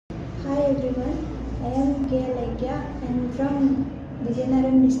Hi everyone, I am Alekya. I am from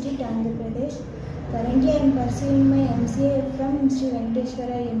Vijayanagar district, Andhra Pradesh. Currently I am pursuing my MCA from Sri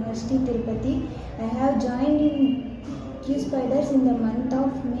Venkateshwara University, Tirupati. I have joined in Q-Spiders in the month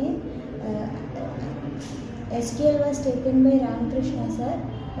of May. SQL was taken by Ramakrishna sir.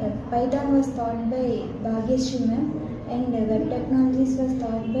 Python was taught by Bhagyashree ma'am, and web technologies was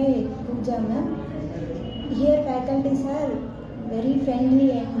taught by Pooja ma'am. Here faculties are very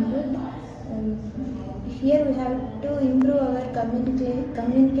friendly and good. Here we have to improve our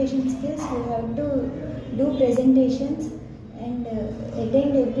communication skills. We have to do presentations and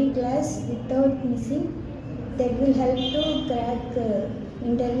attend every class without missing. That will help to crack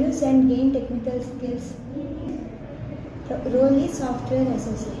interviews and gain technical skills. Role is software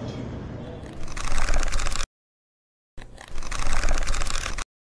associate.